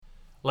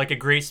Like a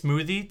great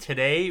smoothie,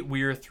 today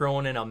we are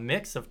throwing in a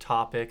mix of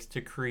topics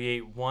to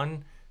create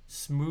one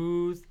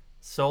smooth,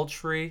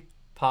 sultry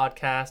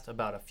podcast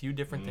about a few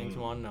different things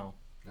we want to know.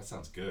 That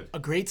sounds good. A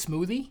great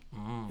smoothie?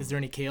 Is there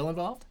any kale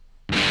involved?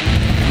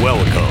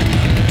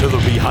 Welcome to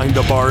the Behind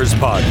the Bars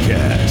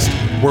podcast,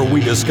 where we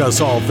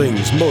discuss all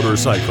things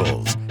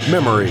motorcycles,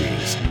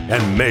 memories,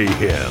 and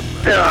mayhem.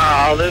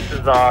 Oh, this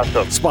is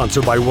awesome.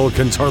 Sponsored by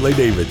Wilkins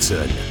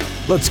Harley-Davidson.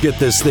 Let's get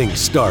this thing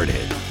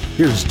started.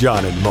 Here's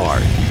John and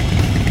Mark.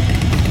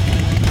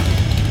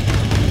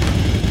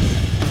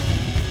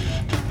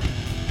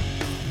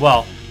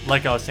 Well,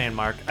 like I was saying,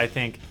 Mark, I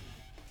think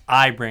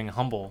I bring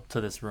humble to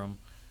this room.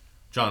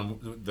 John,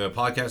 the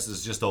podcast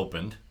is just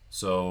opened,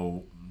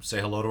 so say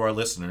hello to our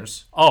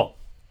listeners. Oh,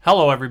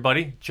 hello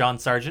everybody. John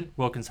Sargent,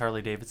 Wilkins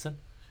Harley-Davidson.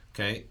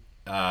 Okay.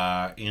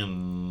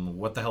 In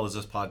what the hell is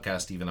this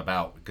podcast even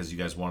about? Because you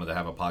guys wanted to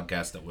have a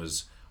podcast that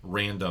was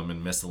random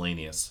and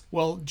miscellaneous.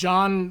 Well,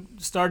 John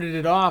started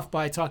it off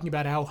by talking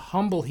about how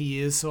humble he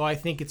is, so I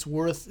think it's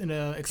worth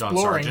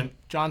exploring.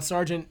 John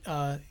Sargent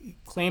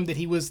claimed that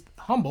he was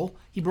humble.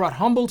 He brought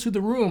humble to the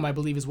room, I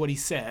believe is what he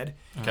said.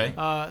 Okay.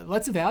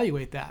 Let's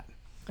evaluate that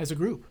as a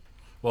group.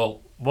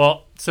 Well,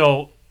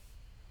 so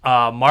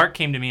Mark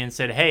came to me and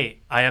said,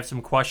 hey, I have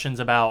some questions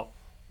about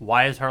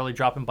why is Harley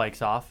dropping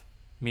bikes off?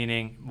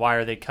 Meaning, why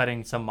are they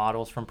cutting some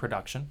models from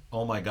production?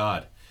 oh my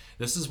God.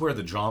 This is where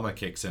the drama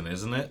kicks in,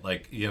 isn't it?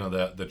 Like, you know,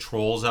 the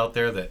trolls out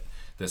there that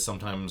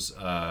sometimes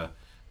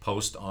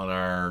post on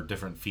our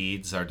different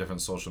feeds, our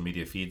different social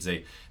media feeds,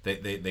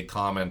 they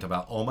comment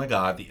about, oh my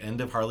God, the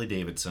end of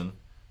Harley-Davidson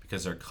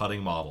because they're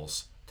cutting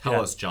models. Tell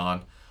us,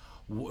 John,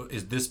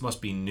 this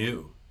must be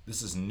new.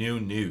 This is new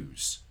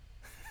news.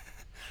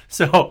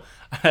 So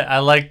I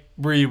like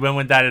where you went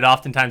with that. It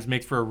oftentimes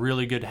makes for a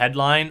really good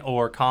headline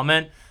or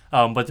comment,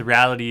 but the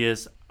reality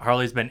is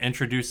Harley's been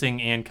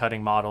introducing and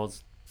cutting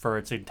models for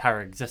its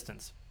entire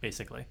existence,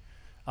 basically.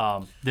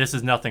 This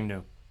is nothing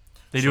new.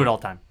 They do it all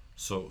the time.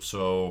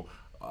 So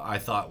I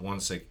thought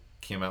once they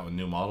came out with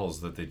new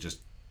models that they just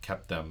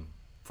kept them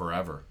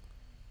forever,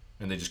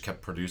 and they just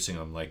kept producing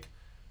them, like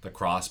the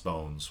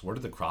Crossbones. Where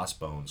did the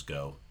Crossbones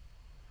go?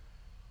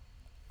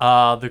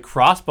 The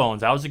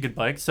Crossbones, that was a good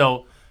bike.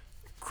 So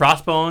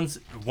Crossbones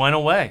went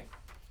away.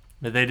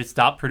 They just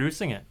stopped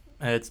producing it.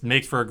 It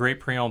makes for a great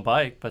pre-owned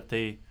bike, but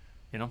they,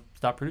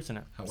 stopped producing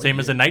it. Same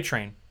as the Night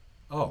Train.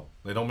 Oh,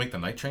 they don't make the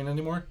Night Train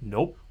anymore?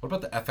 Nope. What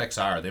about the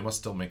FXR? They must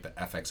still make the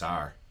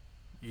FXR.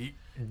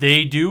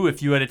 They do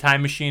if you had a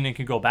time machine and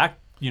could go back,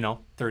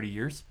 30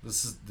 years.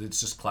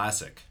 It's just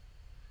classic.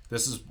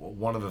 This is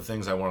one of the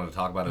things I wanted to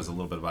talk about is a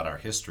little bit about our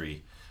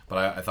history, but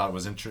I thought it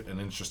was an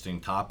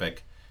interesting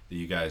topic that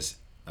you guys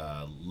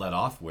led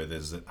off with,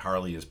 is that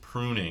Harley is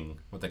pruning,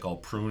 what they call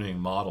pruning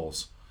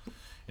models.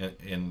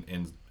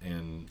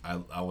 And I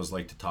always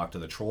like to talk to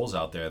the trolls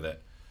out there that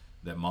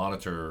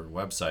monitor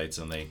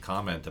websites, and they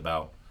comment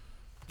about,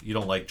 you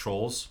don't like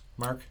trolls,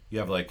 Mark? You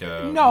have like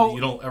a... No.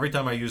 You don't... Every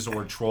time I use the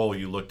word troll,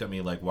 you looked at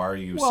me like, why are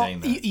you saying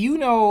that? You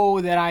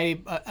know that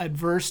I'm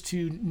adverse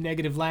to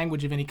negative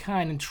language of any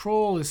kind, and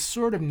troll is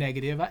sort of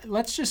negative.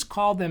 Let's just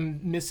call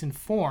them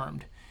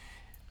misinformed.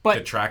 But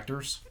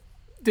Detractors?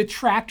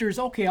 Detractors,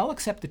 okay, I'll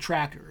accept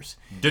detractors.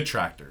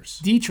 Detractors.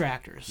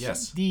 Detractors.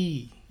 Yes.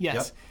 Yes.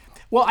 Yep.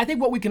 Well, I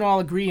think what we can all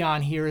agree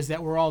on here is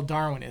that we're all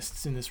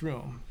Darwinists in this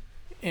room.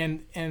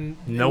 And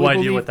no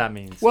idea what that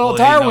means. Well, Hey,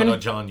 Darwin. no,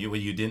 John. What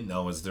you didn't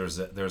know is there's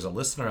a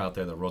listener out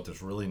there that wrote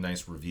this really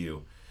nice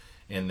review,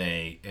 and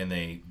they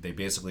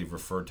basically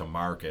referred to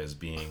Mark as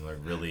being like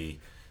really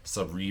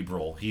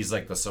cerebral. He's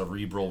like the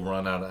cerebral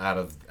run out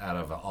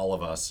of all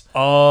of us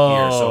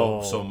here.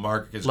 So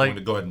Mark is going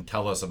to go ahead and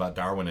tell us about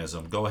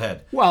Darwinism. Go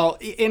ahead. Well,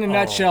 in a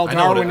nutshell, I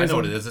know Darwinism.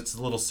 what it is. It's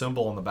a little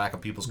symbol on the back of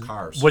people's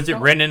cars. Was it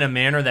written in a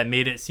manner that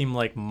made it seem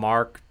like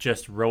Mark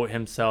just wrote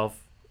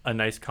himself a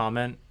nice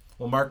comment?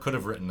 Well, Mark could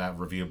have written that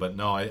review, but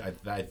no, I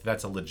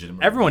that's a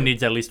legitimate Everyone review.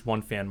 needs at least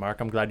one fan, Mark.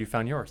 I'm glad you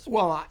found yours.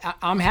 Well,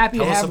 I'm happy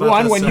Tell to us have about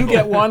one. the When you symbol.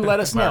 get one, let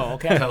us know,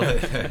 okay?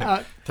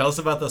 Tell us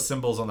about the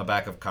symbols on the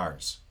back of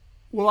cars.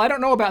 Well, I don't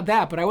know about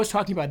that, but I was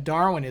talking about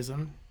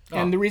Darwinism.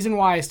 And the reason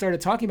why I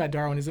started talking about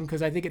Darwinism,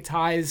 because I think it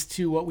ties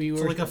to what we were...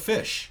 It's like a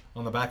fish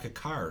on the back of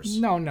cars.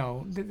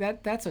 No.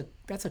 That's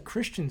a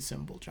Christian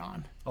symbol,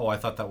 John. Oh, I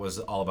thought that was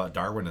all about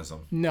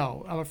Darwinism.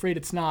 No, I'm afraid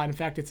it's not. In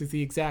fact, it's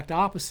the exact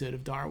opposite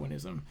of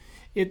Darwinism.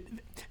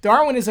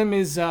 Darwinism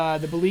is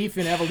the belief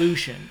in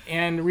evolution.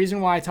 And the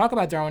reason why I talk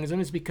about Darwinism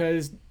is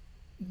because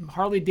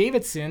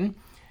Harley-Davidson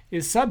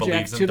is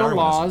subject to the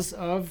laws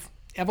of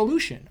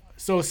evolution.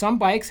 So some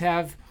bikes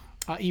have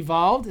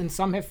evolved and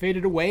some have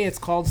faded away. It's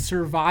called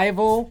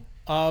survival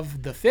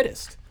of the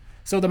fittest.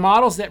 So the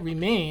models that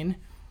remain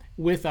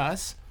with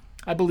us,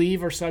 I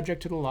believe, are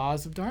subject to the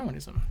laws of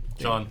Darwinism.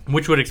 John.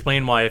 Which would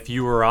explain why if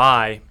you or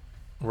I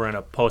were in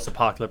a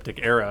post-apocalyptic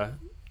era,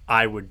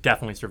 I would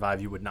definitely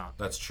survive. You would not.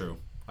 That's true.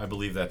 I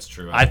believe that's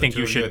true. I think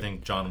you should. I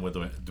think John would.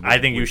 I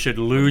think you should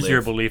lose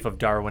your belief of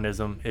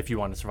Darwinism if you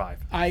want to survive.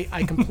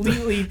 I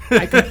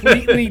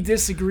completely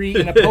disagree.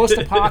 In a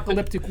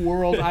post-apocalyptic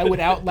world, I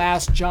would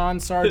outlast John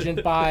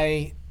Sargent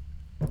by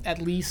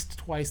at least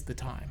twice the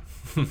time.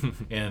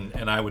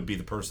 And I would be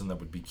the person that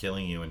would be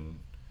killing you, and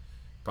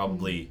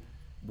probably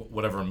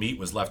whatever meat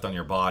was left on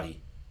your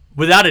body.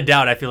 Without a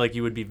doubt, I feel like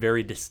you would be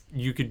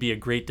you could be a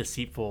great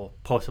deceitful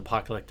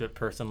post-apocalyptic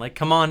person. Like,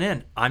 come on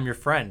in, I'm your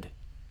friend.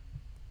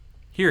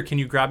 Here, can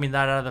you grab me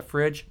that out of the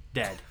fridge?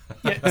 Dead.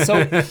 Yeah,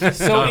 so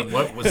John,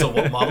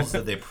 what models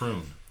did they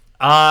prune?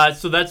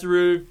 So that's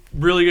a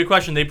really good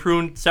question. They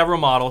pruned several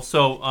models.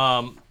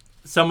 So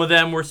some of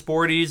them were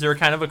sporties. They're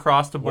kind of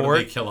across the board. What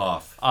did they kill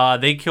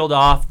off? They killed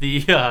off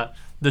the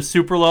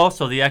super low,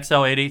 so the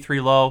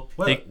XL883 low.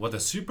 The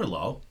super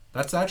low?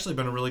 That's actually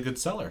been a really good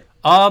seller.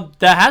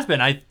 That has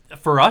been.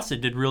 For us,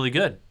 it did really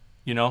good.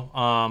 You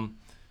know,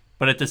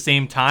 but at the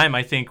same time,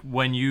 I think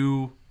when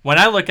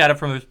I look at it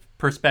from a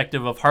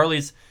perspective of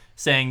Harley's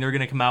saying they're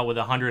going to come out with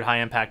 100 high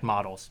impact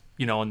models,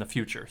 you know, in the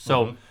future.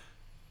 So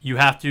you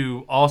have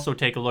to also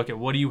take a look at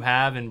what do you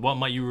have and what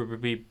might you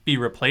be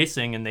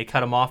replacing, and they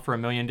cut them off for a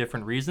million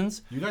different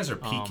reasons. You guys are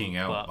peaking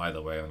out, by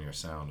the way, on your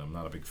sound. I'm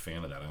not a big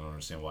fan of that. I don't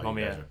understand why you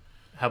guys are.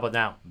 How about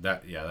now?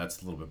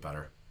 That's a little bit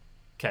better.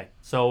 Okay.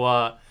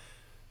 So,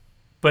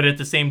 but at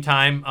the same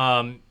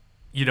time,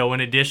 you know,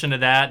 in addition to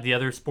that, the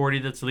other sporty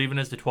that's leaving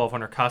is the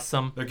 1200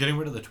 Custom. They're getting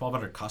rid of the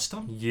 1200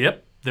 Custom?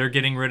 Yep. They're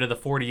getting rid of the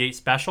 48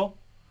 Special.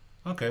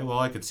 Okay, well,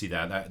 I could see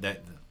that.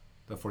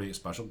 The 48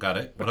 Special, got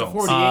it. But the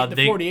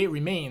 48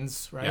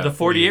 remains, right? Yeah, the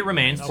 48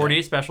 remains. Okay.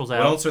 48 Special's out.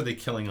 What else are they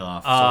killing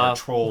off? So our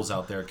trolls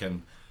out there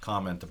can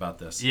comment about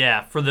this.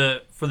 Yeah, for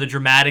the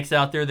dramatics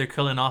out there, they're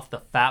killing off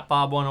the Fat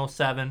Bob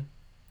 107,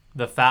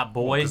 the Fat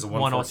Boy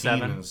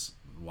 107. Is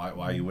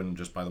why you wouldn't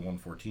just buy the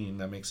 114?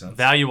 That makes sense.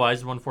 Value-wise,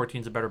 the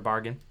 114 is a better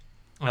bargain.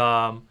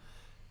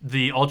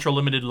 The Ultra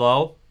Limited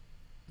Low,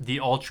 the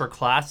Ultra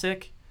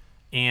Classic,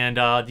 and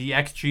the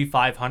XG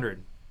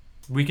 500.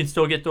 We can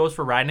still get those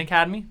for Riding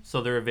Academy,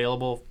 so they're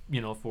available, you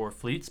know, for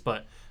fleets,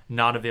 but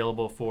not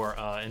available for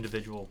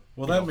individual.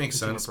 Well, that makes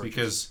sense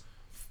because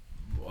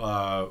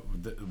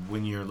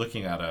when you're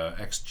looking at a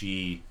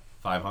XG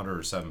 500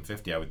 or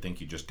 750, I would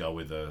think you just go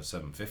with a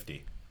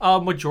 750.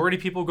 Majority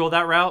of people go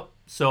that route.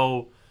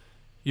 So,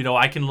 you know,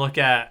 I can look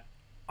at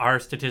our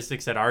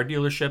statistics at our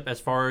dealership as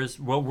far as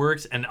what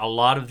works, and a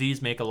lot of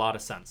these make a lot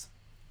of sense.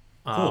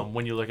 Cool.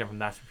 When you look at it from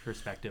that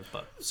perspective.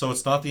 But so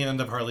it's not the end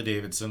of Harley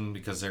Davidson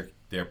because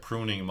they're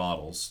pruning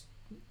models.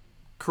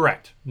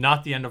 Correct.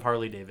 Not the end of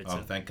Harley Davidson.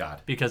 Oh, thank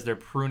God. Because they're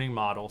pruning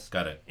models.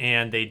 Got it.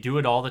 And they do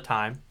it all the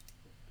time,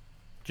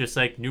 just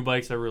like new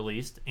bikes are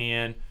released.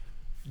 And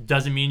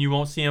doesn't mean you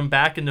won't see them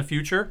back in the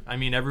future. I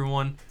mean,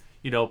 everyone,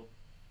 you know,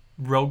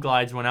 Road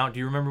Glides went out. Do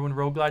you remember when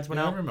Road Glides went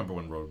out? I remember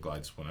when Road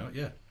Glides went out,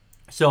 yeah.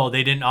 So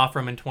they didn't offer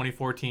them in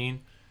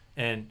 2014.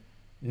 And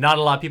not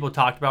a lot of people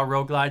talked about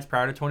Road Glides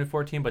prior to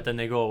 2014, but then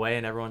they go away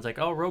and everyone's like,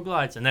 oh, Road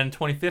Glides. And then in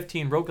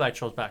 2015, Road Glide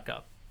shows back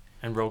up.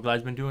 And Road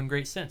Glide's been doing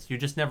great since. You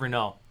just never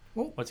know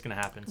what's going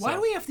to happen. Why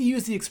do we have to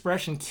use the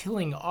expression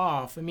killing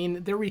off? I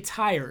mean, they're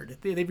retired.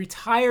 They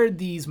retired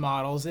these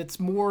models. It's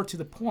more to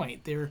the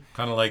point. They're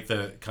kind of like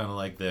the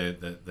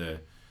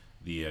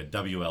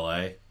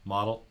WLA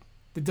model.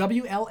 The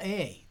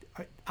WLA.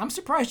 I'm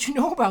surprised you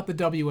know about the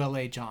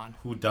WLA, John.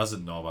 Who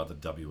doesn't know about the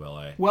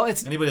WLA? Well,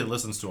 it's anybody that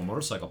listens to a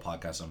motorcycle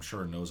podcast, I'm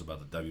sure, knows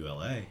about the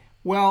WLA.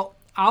 Well,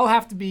 I'll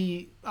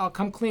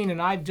come clean, and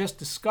I've just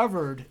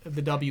discovered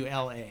the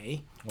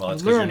WLA. Well,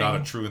 that's because you're not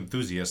a true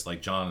enthusiast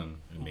like John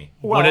and me.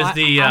 Well, what is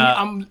the?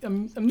 I'm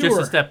newer. Just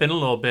to step in a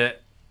little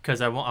bit,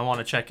 because I want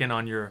to check in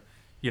on your,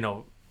 you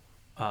know,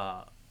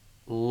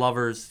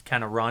 lovers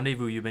kind of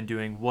rendezvous you've been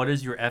doing. What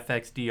is your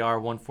FXDR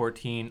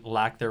 114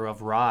 lack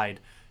thereof ride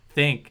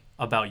think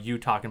about you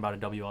talking about a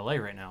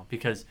WLA right now?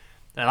 Because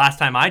the last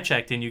time I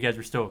checked in, you guys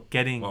were still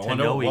getting to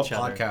know each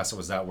other. What podcast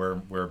was that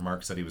where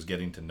Mark said he was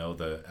getting to know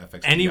the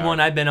FXDR? Anyone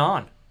I've been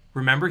on.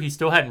 Remember, he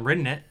still hadn't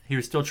ridden it. He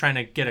was still trying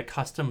to get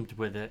accustomed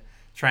with it,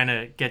 trying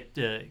to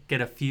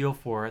get a feel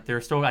for it. They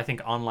were still, I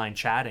think, online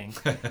chatting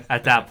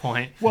at that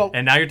point.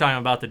 And now you're talking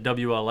about the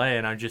WLA,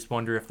 and I just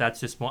wonder if that's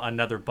just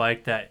another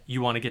bike that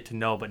you want to get to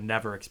know but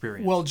never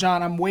experience. Well,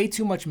 John, I'm way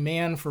too much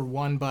man for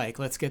one bike.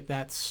 Let's get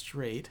that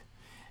straight.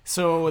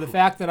 So the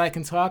fact that I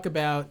can talk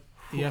about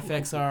the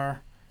FXDR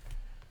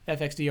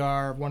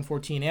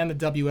 114 and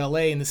the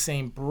WLA in the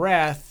same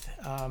breath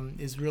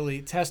is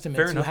really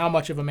testament to how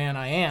much of a man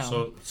I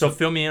am. So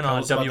fill me in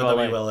on WLA. About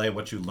the WLA,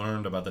 what you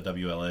learned about the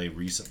WLA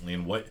recently,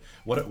 and what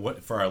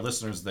for our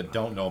listeners that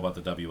don't know about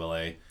the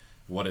WLA,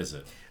 what is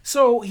it?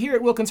 So here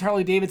at Wilkins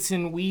Harley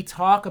Davidson, we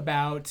talk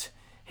about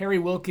Harry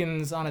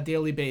Wilkins on a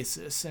daily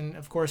basis, and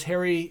of course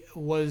Harry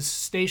was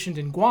stationed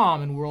in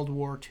Guam in World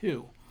War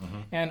II.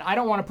 Mm-hmm. And I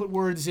don't want to put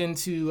words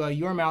into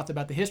your mouth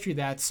about the history of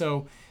that.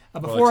 So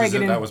before I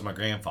get in, that was my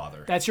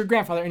grandfather. That's your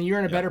grandfather, and you're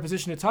in a better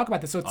position to talk about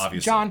this. So,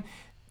 John,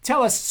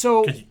 tell us.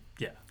 So,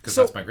 because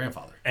that's my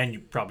grandfather, and you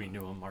probably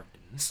knew him, Mark.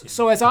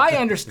 So, as I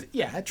understand,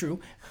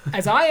 true.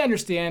 As I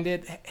understand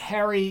it,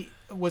 Harry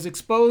was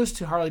exposed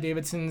to Harley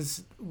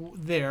Davidsons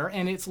there,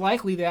 and it's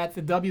likely that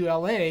the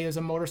WLA is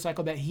a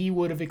motorcycle that he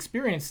would have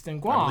experienced in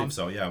Guam. I believe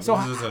so. Yeah. So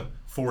this is the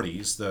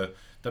 40s. The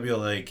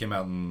WLA came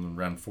out in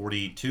around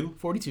 42.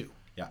 42.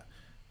 Yeah.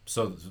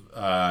 So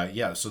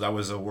that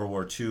was a World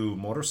War II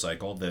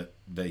motorcycle that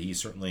he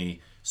certainly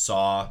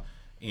saw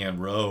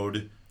and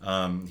rode.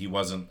 He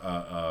wasn't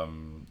a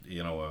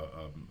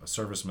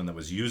serviceman that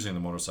was using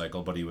the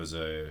motorcycle, but he was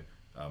a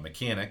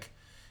mechanic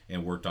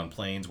and worked on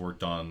planes,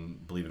 worked on,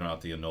 believe it or not,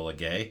 the Enola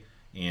Gay.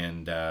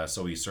 And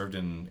so he served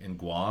in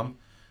Guam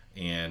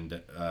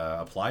and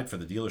applied for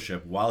the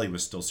dealership while he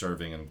was still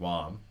serving in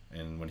Guam.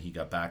 And when he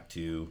got back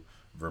to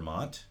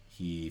Vermont,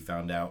 he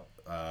found out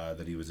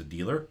that he was a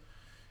dealer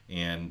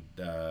and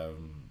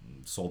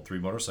sold 3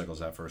 motorcycles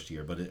that first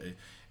year. But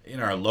in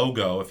our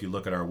logo, if you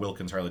look at our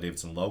Wilkins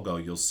Harley-Davidson logo,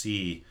 you'll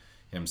see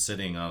him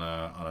sitting on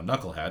a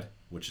knucklehead,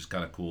 which is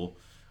kind of cool.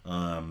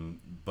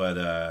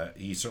 But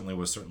he certainly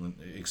was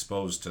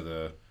exposed to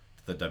the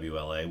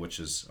WLA, which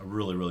is a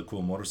really, really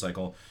cool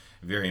motorcycle.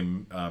 Very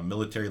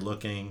military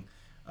looking,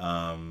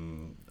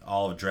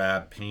 olive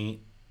drab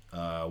paint.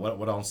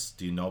 What else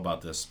do you know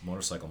about this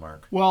motorcycle,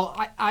 Mark? Well,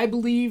 I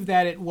believe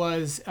that it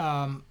was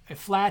a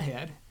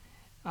flathead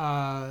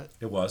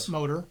It was.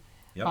 motor.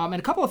 Yep. And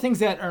a couple of things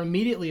that are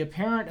immediately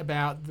apparent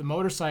about the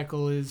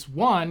motorcycle is,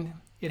 one,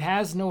 it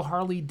has no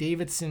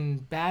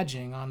Harley-Davidson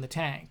badging on the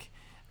tank.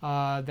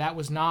 That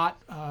was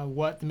not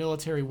what the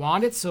military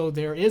wanted, so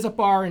there is a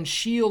bar and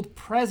shield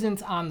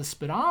present on the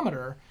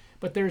speedometer,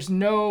 but there's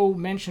no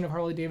mention of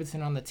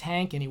Harley-Davidson on the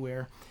tank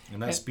anywhere.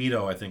 And that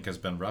Speedo, I think, has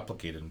been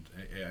replicated.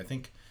 I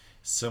think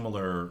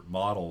similar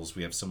models,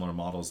 we have similar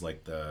models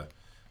like the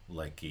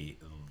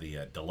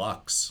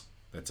Deluxe.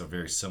 That's a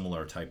very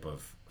similar type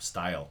of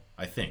style,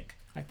 I think.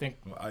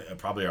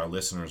 Probably our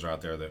listeners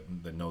out there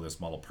that know this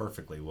model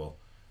perfectly will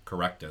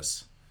correct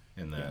us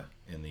in the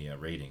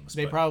ratings.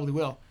 They probably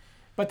will.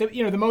 But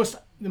the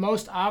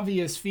most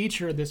obvious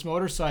feature of this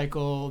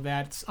motorcycle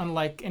that's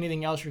unlike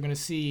anything else you're going to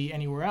see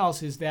anywhere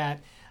else is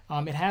that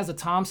it has a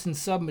Thompson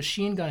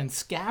submachine gun and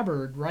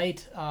scabbard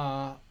right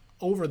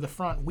over the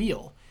front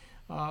wheel.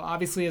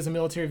 Obviously, as a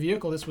military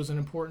vehicle, this was an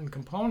important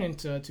component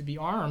to be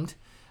armed.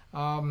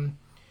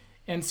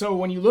 And so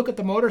when you look at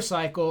the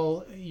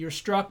motorcycle, you're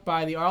struck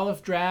by the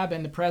olive drab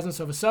and the presence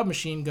of a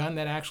submachine gun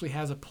that actually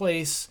has a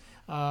place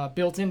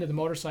built into the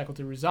motorcycle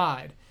to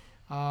reside.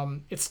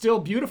 It's still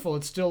beautiful.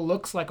 It still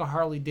looks like a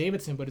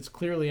Harley-Davidson, but it's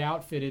clearly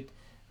outfitted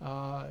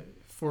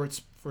for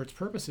its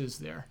purposes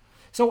there.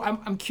 So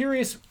I'm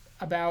curious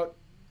about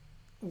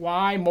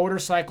why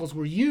motorcycles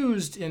were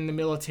used in the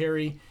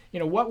military.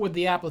 What would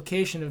the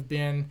application have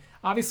been?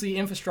 Obviously,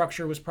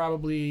 infrastructure was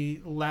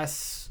probably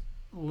less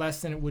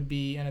than it would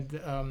be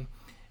in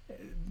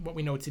what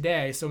we know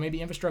today. So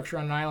maybe infrastructure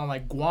on an island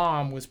like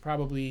Guam was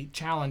probably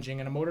challenging,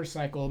 and a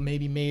motorcycle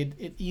maybe made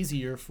it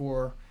easier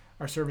for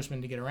our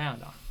servicemen to get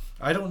around on.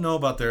 I don't know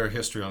about their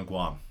history on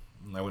Guam.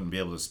 I wouldn't be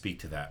able to speak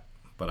to that,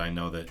 but I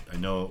know that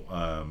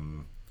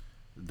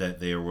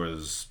there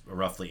was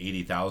roughly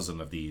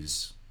 80,000 of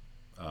these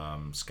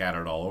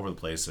scattered all over the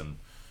place, and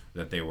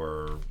that they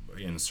were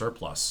in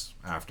surplus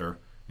after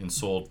and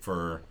sold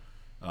for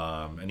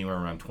anywhere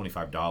around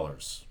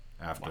 $25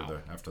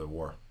 after the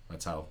war.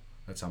 That's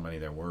how many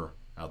there were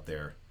out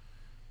there.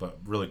 But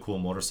really cool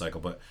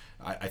motorcycle. But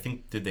I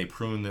think, did they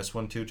prune this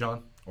one too,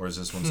 John? Or is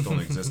this one still in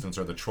existence?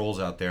 Or the trolls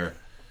out there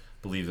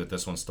believe that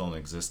this one's still in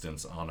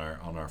existence on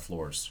our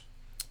floors?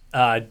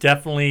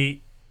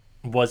 Definitely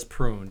was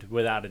pruned,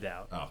 without a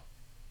doubt. Oh.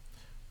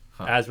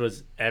 Huh. As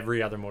was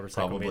every other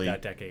motorcycle Probably made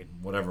that decade.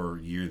 Whatever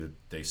year that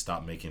they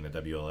stopped making the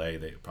WLA,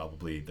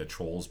 the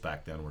trolls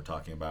back then were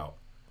talking about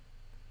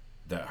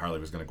that Harley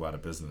was going to go out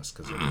of business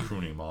because they were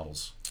pruning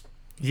models.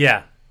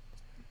 Yeah.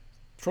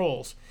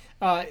 Trolls.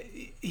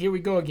 Here we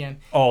go again.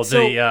 Oh,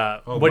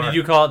 So- what did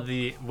you call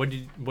it? What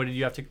did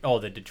you have to? Oh,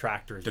 the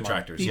detractors.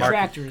 Detractors.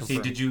 Detractors. Hey,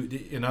 did you,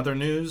 in other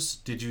news,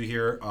 did you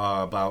hear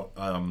about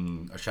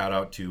a shout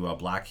out to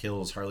Black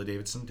Hills Harley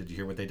Davidson? Did you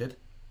hear what they did?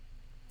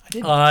 I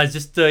didn't. Is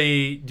this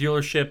the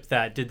dealership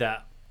that did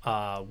that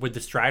with the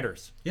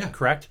Striders? Yeah.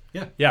 Correct?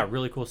 Yeah. Yeah,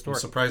 really cool I'm story.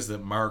 surprised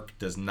that Mark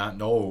does not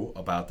know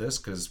about this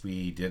because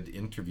we did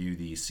interview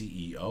the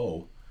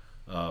CEO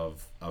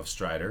of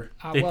Strider.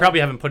 They probably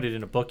haven't put it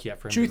in a book yet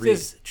for him to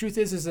read. Truth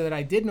is that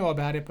I did know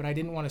about it, but I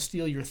didn't want to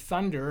steal your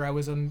thunder. I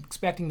was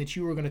expecting that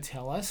you were going to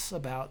tell us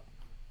about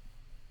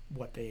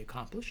what they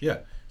accomplished. Yeah.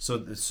 So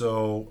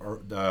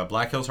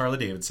Black Hills Harley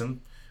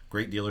Davidson,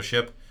 great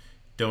dealership,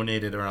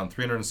 donated around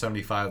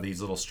 375 of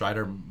these little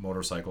Strider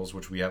motorcycles,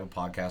 which we have a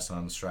podcast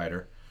on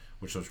Strider,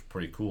 which was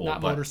pretty cool.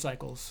 Not but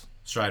motorcycles.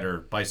 Strider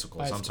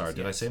bicycles. I'm Bicycles, sorry.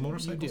 Did I yes. say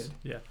motorcycles? You did.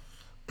 Yeah.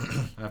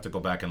 I have to go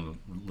back and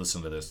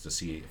listen to this to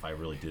see if I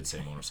really did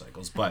say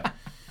motorcycles. But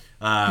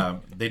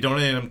they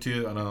donated them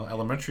to an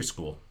elementary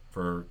school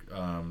for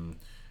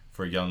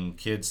young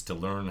kids to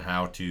learn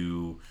how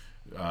to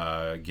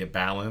get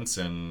balance,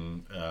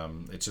 and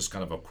it's just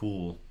kind of a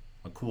cool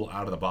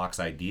out of the box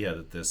idea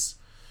that this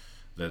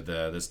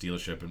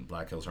dealership in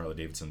Black Hills Harley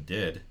Davidson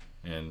did,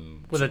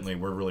 and certainly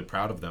we're really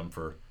proud of them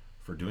for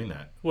doing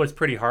that. Well, it's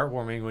pretty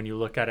heartwarming when you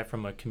look at it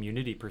from a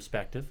community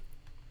perspective.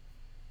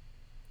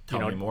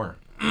 Tell me more.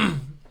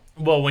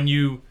 Well,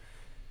 when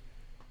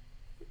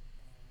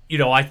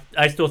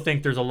I still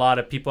think there's a lot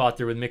of people out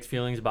there with mixed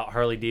feelings about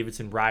Harley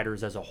Davidson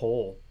riders as a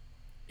whole.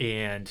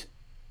 And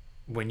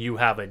when you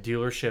have a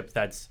dealership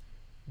that's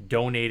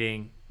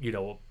donating,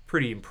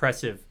 pretty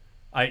impressive,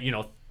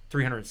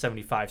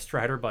 375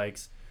 Strider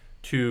bikes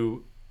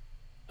to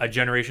a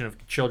generation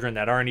of children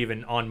that aren't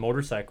even on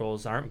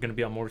motorcycles, aren't going to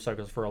be on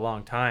motorcycles for a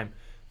long time,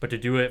 but to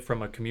do it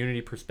from a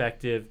community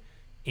perspective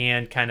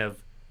and kind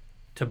of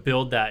to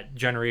build that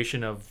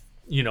generation of,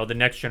 the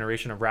next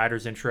generation of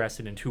riders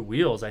interested in two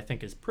wheels, I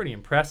think is pretty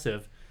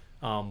impressive.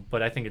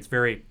 But I think it's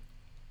very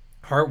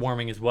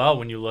heartwarming as well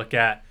when you look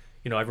at,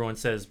 everyone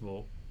says,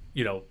 well,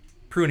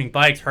 pruning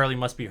bikes, Harley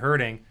must be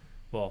hurting.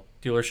 Well,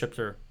 dealerships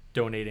are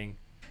donating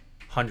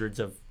hundreds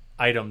of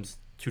items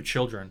to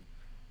children.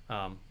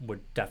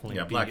 Would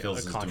definitely be Black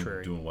Hills a is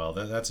contrary. doing well.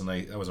 That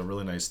was a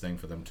really nice thing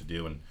for them to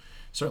do, and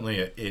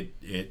certainly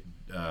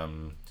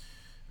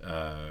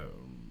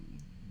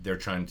they're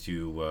trying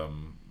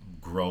to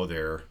grow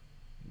their,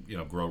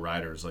 grow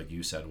riders like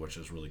you said, which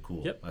is really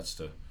cool. Yep. That's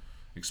to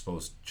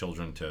expose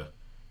children to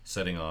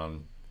setting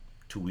on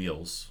two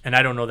wheels. And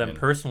I don't know them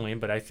personally,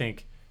 but I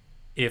think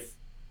if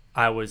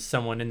I was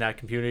someone in that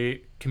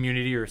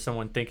community or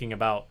someone thinking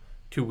about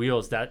two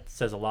wheels, that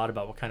says a lot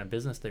about what kind of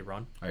business they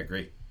run. I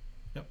agree.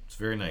 Yep, it's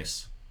very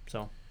nice.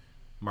 So,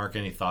 Mark,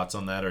 any thoughts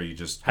on that, or you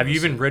just have you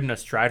even ridden a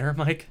Strider,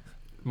 Mike?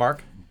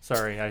 Mark,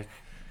 sorry, I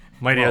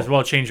might as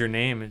well change your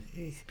name,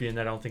 being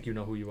that I don't think you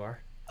know who you are.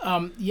 Yeah,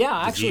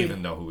 Does actually. he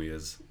even know who he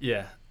is?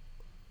 Yeah.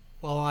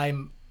 Well,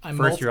 I'm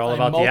First, you're all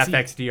about the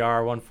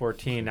FXDR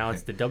 114. Now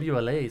it's the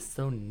WLA. It's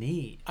so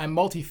neat. I'm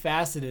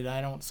multifaceted. I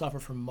don't suffer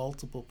from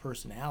multiple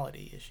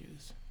personality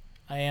issues.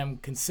 I am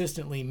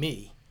consistently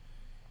me.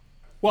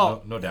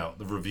 Well, no doubt.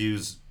 The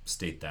reviews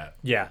state that.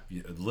 Yeah.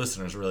 The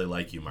listeners really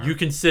like you, Mark. You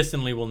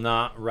consistently will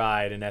not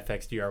ride an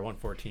FXDR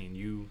 114.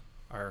 You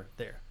are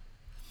there.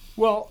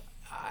 Well,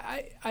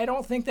 I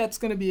don't think that's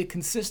going to be a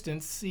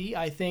consistency.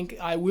 I think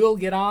I will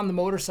get on the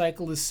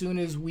motorcycle as soon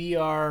as we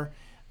are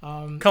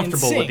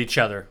comfortable with each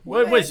other.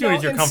 As soon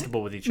as you're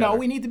comfortable with each other. No,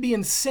 we need to be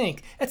in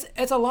sync.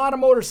 It's a lot of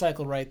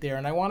motorcycle right there,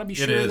 and I want to be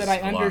sure that I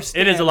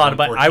understand. It is a lot,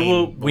 but we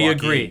Milwaukee.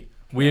 agree.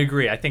 We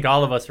agree. I think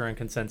all of us are in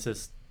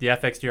consensus. The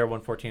FXDR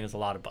 114 is a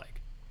lot of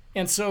bike.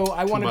 And so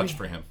I want to Too much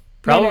for him.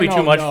 Probably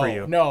too much for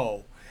you.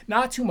 No,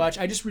 not too much.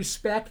 I just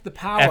respect the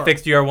power.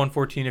 FXDR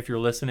 114, if you're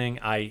listening,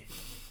 I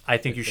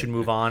think you should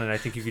move on, and I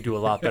think you could do a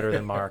lot better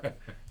than Mark.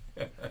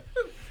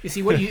 You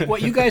see, what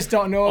you guys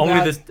don't know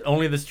about...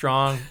 Only the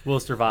strong will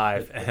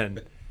survive,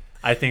 and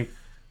I think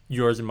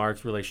yours and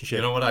Mark's relationship...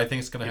 You know what I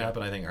think is going to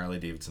happen? I think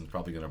Harley-Davidson's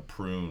probably going to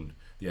prune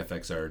the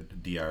FXR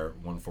DR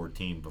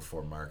 114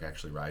 before Mark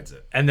actually rides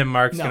it. And then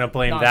Mark's going to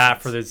blame nonsense.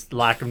 that for this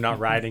lack of not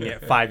riding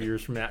it 5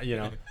 years from now,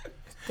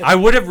 I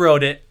would have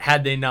rode it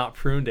had they not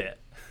pruned it.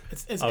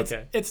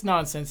 It's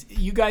nonsense.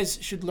 You guys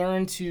should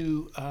learn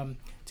to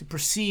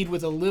proceed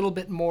with a little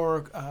bit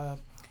more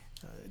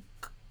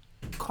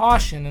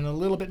caution and a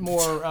little bit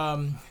more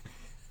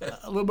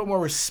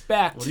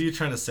respect. What are you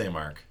trying to say,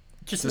 Mark?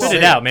 Just spit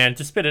it out, man.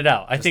 Just spit it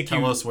out. I think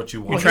tell us what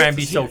you want. You try and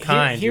be so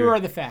kind. Here are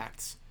the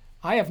facts.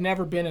 I have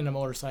never been in a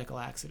motorcycle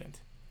accident.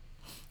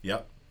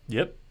 Yep.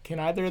 Can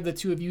either of the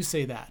two of you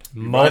say that?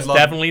 Most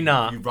definitely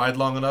not. You ride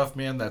long enough,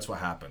 man, that's what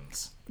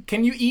happens.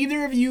 Can you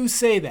either of you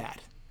say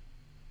that?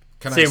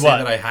 Can Say I say what?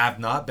 that I have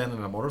not been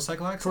in a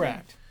motorcycle accident?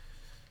 Correct.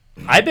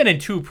 I've been in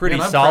two pretty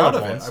Man, I'm solid proud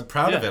of ones. it. I'm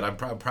proud of it. I'm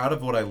proud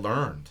of what I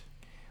learned.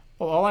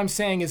 Well, all I'm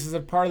saying is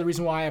that part of the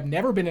reason why I've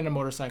never been in a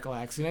motorcycle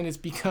accident is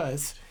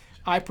because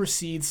I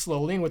proceed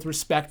slowly and with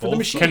respect for the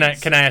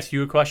machines. Can I ask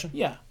you a question?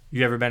 Yeah.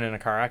 You ever been in a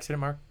car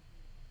accident, Mark?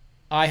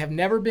 I have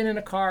never been in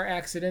a car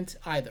accident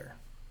either.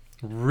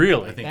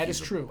 Really? That is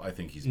true. I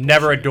think he's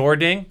Never a bullshitting. door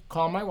ding?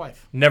 Call my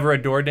wife. Never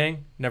a door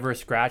ding? Never a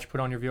scratch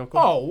put on your vehicle?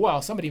 Oh,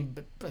 well, somebody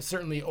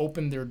certainly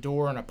opened their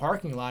door in a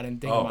parking lot and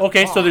dinged my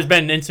Okay, car. so there's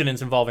been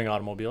incidents involving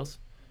automobiles.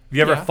 Have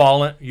you ever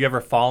fallen? You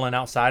ever fallen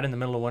outside in the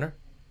middle of winter?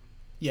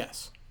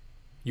 Yes.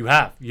 You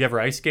have. You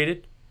ever ice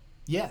skated?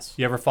 Yes.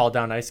 You ever fall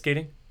down ice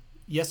skating?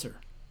 Yes, sir.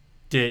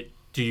 Do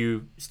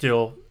you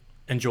still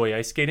enjoy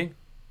ice skating?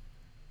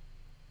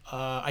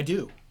 I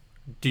do.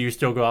 Do you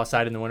still go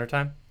outside in the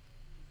wintertime?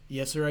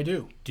 Yes, sir, I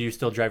do. Do you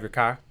still drive your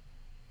car?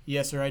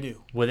 Yes, sir, I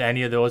do. Would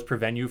any of those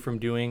prevent you from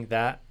doing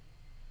that?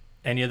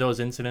 Any of those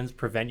incidents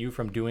prevent you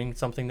from doing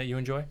something that you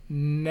enjoy?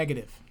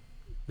 Negative.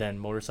 Then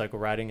motorcycle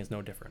riding is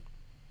no different.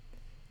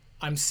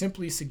 I'm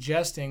simply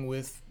suggesting,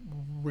 with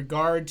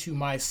regard to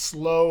my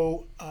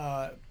slow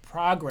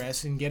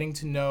progress in getting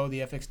to know the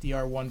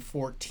FXDR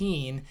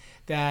 114,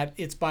 that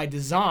it's by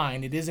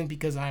design. It isn't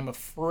because I'm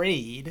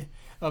afraid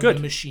of the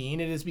machine.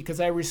 It is because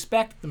I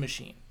respect the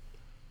machine.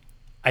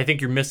 I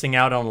think you're missing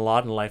out on a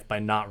lot in life by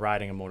not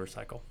riding a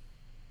motorcycle.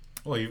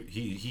 Well,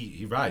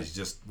 he rides. He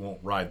just won't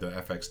ride the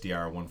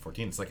FXDR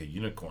 114. It's like a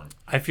unicorn.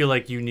 I feel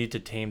like you need to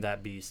tame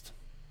that beast.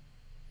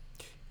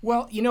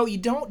 Well, you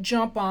don't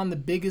jump on the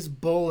biggest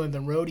bull in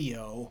the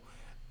rodeo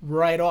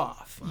right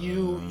off.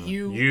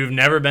 You've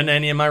never been to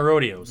any of my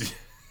rodeos.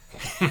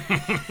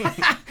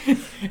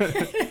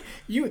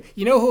 You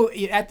know who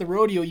at the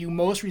rodeo you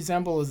most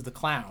resemble is the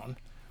clown.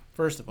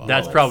 First of all,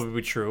 That's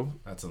probably true.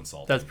 That's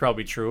insulting. That's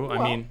probably true.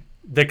 Well, I mean,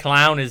 the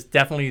clown is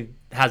definitely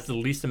has the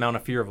least amount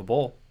of fear of a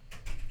bull.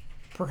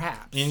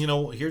 Perhaps.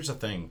 And here's the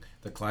thing: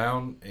 the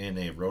clown in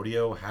a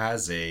rodeo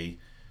has a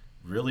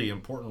really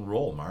important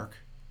role, Mark.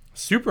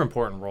 Super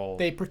important role.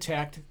 They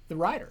protect the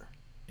rider.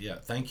 Yeah,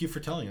 thank you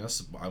for telling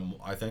us.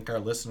 I think our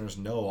listeners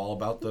know all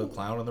about the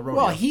clown in the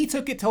rodeo. Well,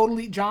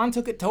 John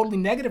took it totally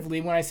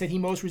negatively when I said he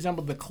most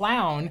resembled the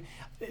clown.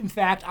 In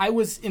fact, I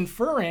was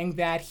inferring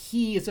that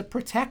he is a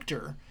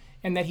protector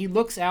and that he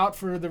looks out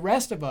for the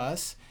rest of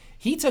us.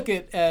 He took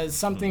it as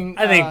something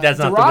I think that's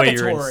not the way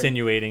you're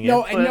insinuating it.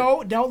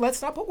 No,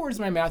 let's not put words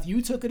in my mouth.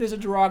 You took it as a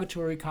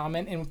derogatory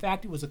comment, and in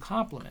fact, it was a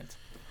compliment.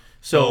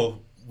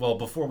 So, well,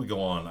 before we go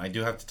on, I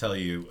do have to tell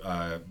you,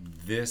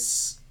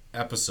 this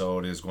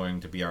episode is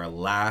going to be our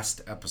last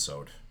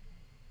episode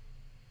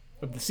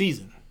Of the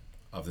season.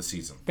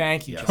 Yes.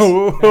 Thank you.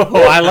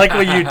 Oh, I like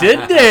what you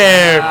did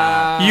there.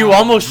 You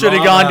almost should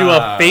have gone to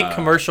a fake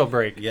commercial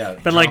break. Yeah,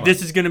 Been like,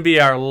 this is going to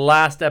be our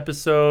last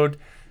episode.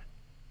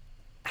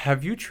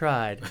 Have you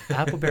tried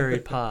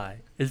appleberry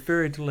pie? It's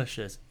very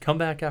delicious. Come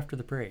back after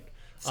the break.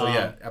 So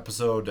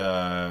episode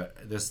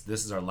this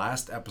is our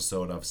last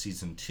episode of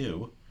season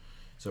 2.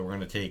 So we're going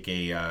to take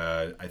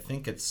a I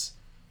think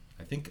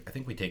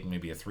we take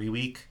maybe a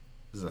 3-week.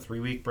 This is a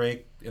 3-week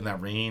break in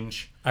that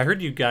range. I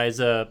heard you guys.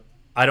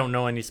 I don't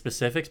know any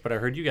specifics, but I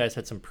heard you guys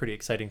had some pretty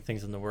exciting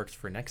things in the works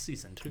for next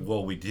season too.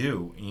 Well, we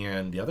do,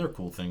 and the other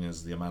cool thing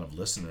is the amount of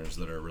listeners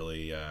that are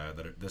really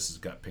this has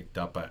got picked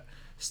up at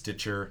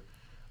Stitcher,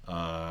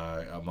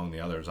 among the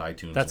others,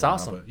 iTunes. That's and whatnot.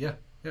 awesome. But yeah,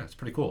 it's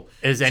pretty cool.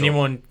 Is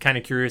anyone kind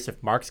of curious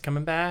if Mark's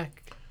coming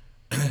back?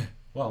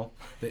 Well,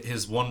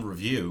 his one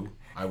review,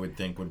 I would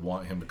think, would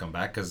want him to come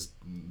back because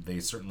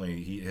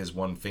his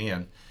one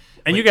fan.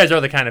 And you guys are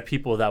the kind of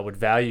people that would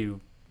value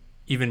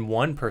even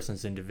one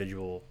person's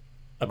individual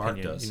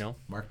opinion. Mark does.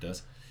 Mark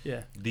does.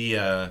 Yeah.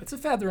 It's a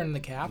feather in the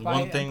cap.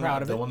 I'm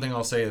proud of it. The one thing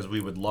I'll say is we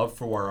would love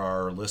for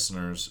our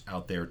listeners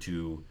out there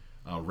to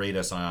rate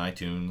us on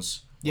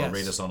iTunes or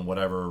rate us on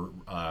whatever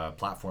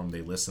platform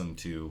they listen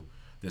to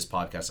this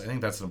podcast. I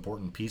think that's an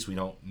important piece. We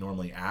don't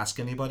normally ask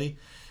anybody,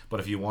 but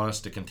if you want us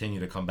to continue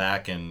to come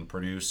back and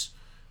produce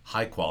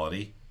high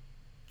quality,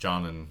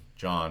 John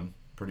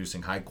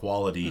producing high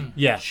quality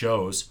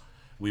shows,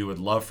 we would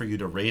love for you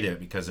to rate it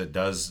because it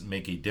does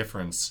make a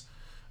difference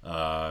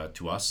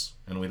to us,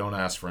 and we don't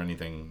ask for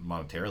anything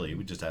monetarily.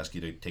 We just ask you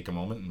to take a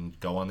moment and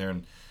go on there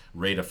and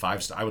rate a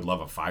 5-star. I would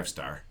love a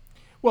 5-star.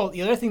 Well,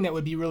 the other thing that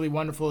would be really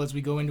wonderful as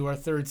we go into our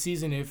 3rd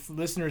season, if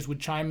listeners would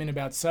chime in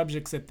about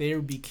subjects that they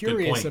would be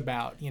curious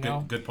about.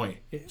 Good point.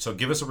 So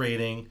give us a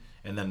rating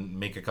and then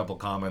make a couple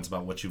comments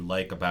about what you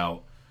like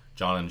about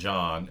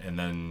John, and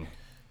then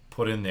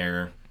put in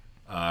there,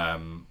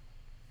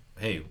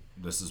 hey,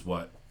 this is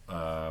what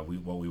we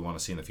want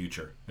to see in the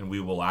future, and we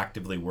will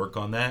actively work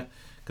on that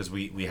because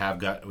we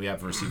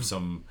have received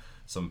some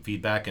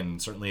feedback,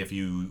 and certainly if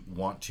you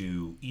want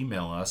to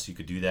email us, you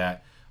could do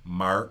that.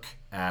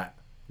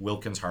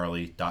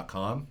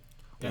 Mark@wilkinsharley.com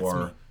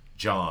or me.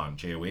 John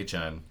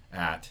JOHN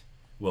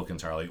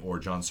 @wilkinsharley or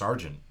John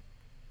Sargent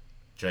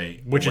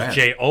which is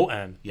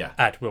JON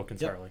at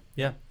Wilkins Yep. Harley.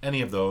 Yeah.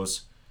 Any of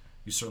those,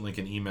 you certainly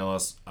can email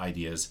us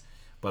ideas.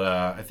 But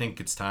I think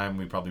it's time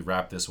we probably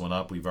wrap this one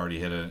up. We've already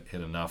hit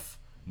enough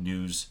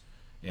news,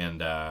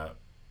 and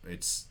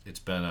it's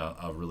been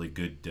a really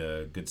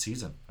good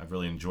season. I've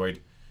really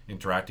enjoyed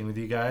interacting with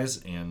you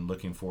guys and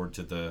looking forward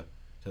to the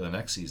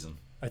next season.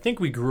 I think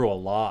we grew a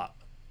lot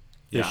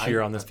this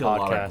year on this podcast. A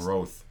lot of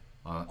growth.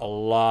 A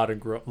lot of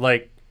growth.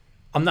 Like,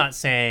 I'm not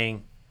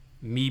saying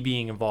me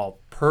being involved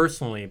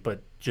personally,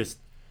 but just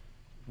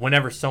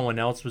whenever someone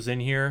else was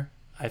in here,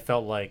 I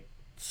felt like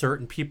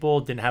certain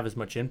people didn't have as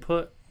much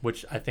input,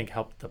 which I think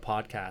helped the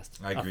podcast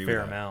a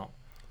fair amount.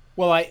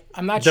 Well,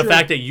 I'm not sure. The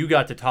fact that you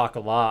got to talk a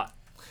lot,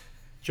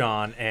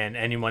 John, and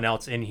anyone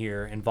else in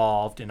here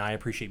involved, and I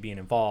appreciate being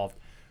involved,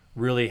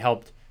 really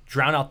helped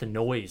drown out the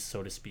noise,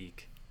 so to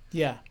speak.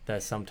 Yeah.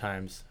 That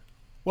sometimes.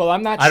 Well,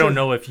 I'm not sure. I don't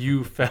know if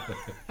you felt.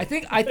 I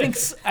think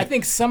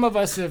some of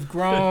us have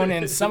grown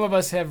and some of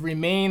us have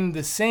remained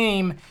the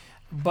same,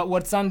 but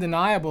what's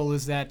undeniable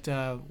is that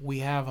we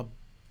have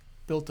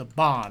built a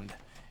bond,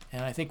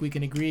 and I think we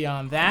can agree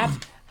on that.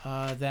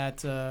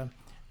 That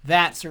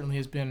certainly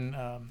has been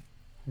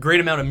great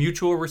amount of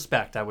mutual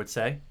respect, I would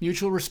say.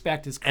 Mutual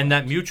respect is correct. And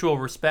that mutual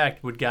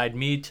respect would guide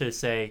me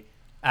to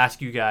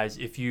ask you guys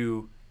if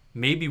you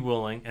may be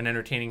willing and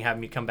entertaining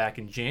having me come back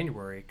in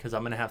January, because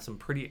I'm going to have some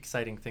pretty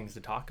exciting things to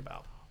talk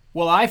about.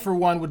 Well, I, for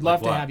one, would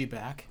love to have you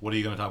back. What are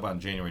you going to talk about in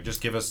January?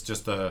 Just give us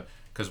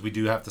because we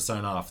do have to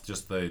sign off,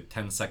 just the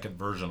 10-second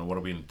version of what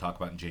are we going to talk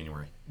about in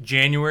January.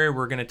 January,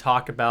 we're going to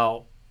talk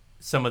about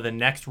some of the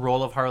next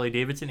roll of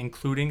Harley-Davidson,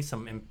 including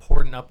some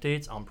important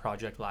updates on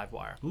Project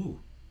Livewire.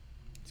 Ooh.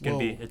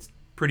 It's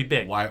pretty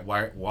big. Why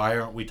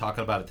aren't we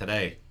talking about it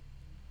today?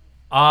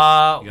 You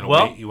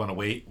want to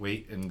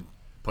wait and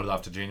put it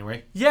off to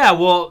January? Yeah,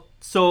 well,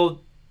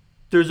 so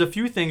there's a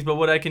few things, but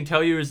what I can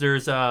tell you is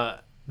there's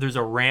a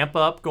ramp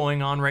up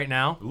going on right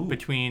now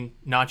between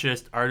not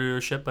just our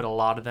dealership, but a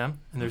lot of them.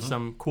 And there's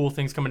some cool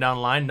things coming down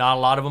the line. Not a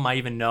lot of them I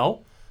even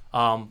know.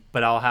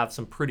 But I'll have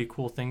some pretty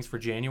cool things for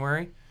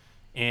January.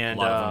 And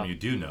A lot of them you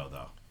do know,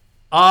 though.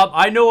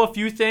 I know a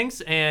few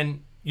things,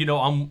 and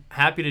I'm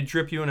happy to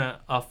drip you in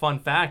a fun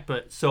fact.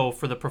 But so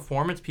for the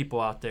performance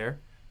people out there,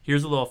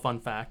 here's a little fun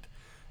fact.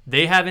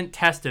 They haven't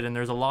tested, and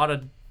there's a lot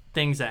of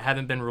things that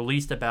haven't been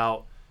released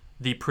about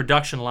the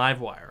production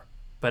Livewire.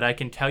 But I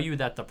can tell you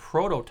that the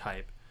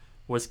prototype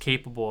was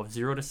capable of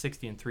 0 to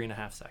 60 in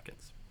 3.5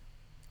 seconds.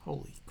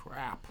 Holy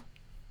crap.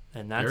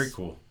 And that's Very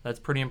cool. That's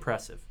pretty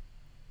impressive.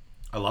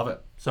 I love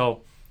it.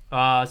 So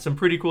some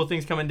pretty cool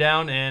things coming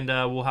down, and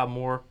we'll have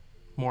more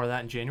of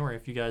that in January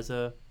if you guys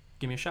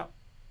give me a shout.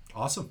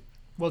 Awesome.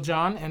 Well,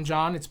 John,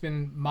 it's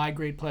been my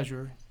great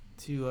pleasure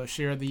to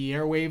share the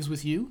airwaves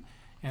with you,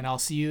 and I'll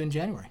see you in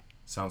January.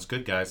 Sounds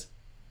good, guys.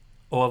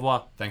 Au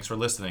revoir. Thanks for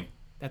listening.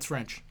 That's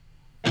French.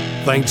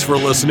 Thanks for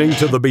listening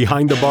to the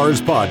Behind the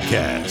Bars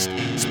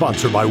podcast,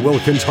 sponsored by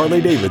Wilkins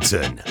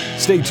Harley-Davidson.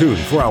 Stay tuned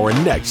for our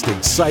next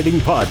exciting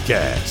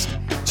podcast.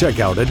 Check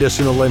out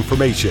additional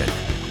information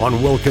on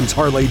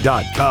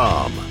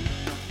wilkinsharley.com.